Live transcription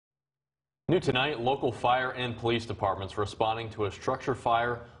New tonight, local fire and police departments responding to a structure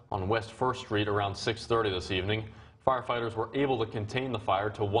fire on West 1st Street around 6:30 this evening. Firefighters were able to contain the fire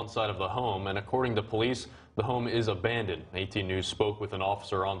to one side of the home, and according to police, the home is abandoned. 18 News spoke with an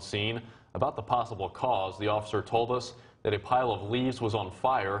officer on scene about the possible cause. The officer told us that a pile of leaves was on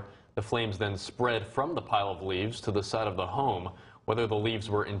fire. The flames then spread from the pile of leaves to the side of the home. Whether the leaves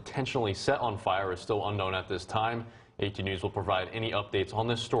were intentionally set on fire is still unknown at this time. 18 News will provide any updates on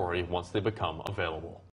this story once they become available.